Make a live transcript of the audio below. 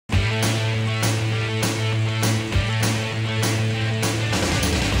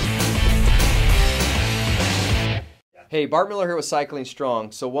Hey, Bart Miller here with Cycling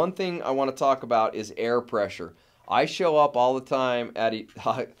Strong. So one thing I want to talk about is air pressure. I show up all the time at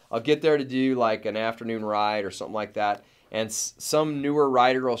I'll get there to do like an afternoon ride or something like that, and some newer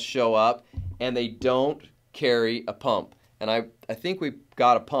rider will show up and they don't carry a pump. And I think we've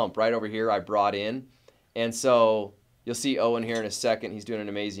got a pump right over here I brought in. And so you'll see Owen here in a second. He's doing an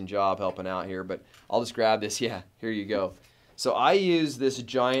amazing job helping out here, but I'll just grab this. Yeah, here you go. So I use this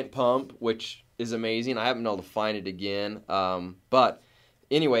giant pump, which is amazing. I haven't been able to find it again. But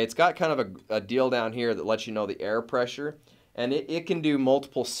anyway, it's got kind of a deal down here that lets you know the air pressure. And it can do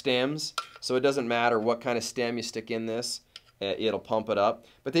multiple stems, so it doesn't matter what kind of stem you stick in this. It'll pump it up.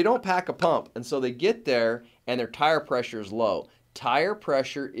 But they don't pack a pump, and so they get there and their tire pressure is low. Tire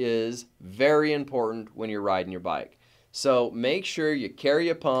pressure is very important when you're riding your bike. So make sure you carry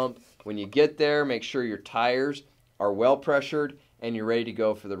a pump. When you get there, make sure your tires are well pressured and you're ready to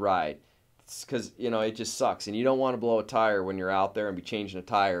go for the ride. Because, you know, it just sucks, and you don't want to blow a tire when you're out there and be changing a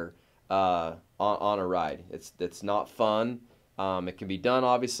tire on a ride. It's not fun. It can be done,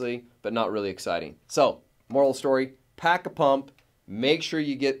 obviously, but not really exciting. So, moral story, pack a pump. Make sure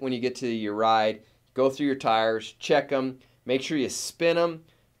when you get to your ride, go through your tires, check them, make sure you spin them,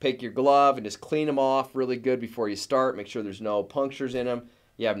 pick your glove and just clean them off really good before you start. Make sure there's no punctures in them,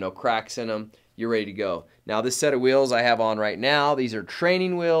 you have no cracks in them, you're ready to go. Now, this set of wheels I have on right now, these are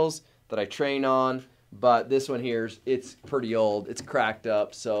training wheels that I train on, but this one here, it's pretty old. It's cracked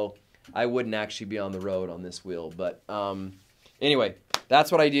up, so I wouldn't actually be on the road on this wheel. But anyway,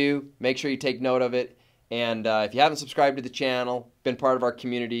 that's what I do. Make sure you take note of it. And if you haven't subscribed to the channel, been part of our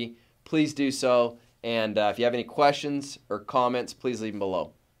community, please do so. And if you have any questions or comments, please leave them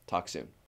below. Talk soon.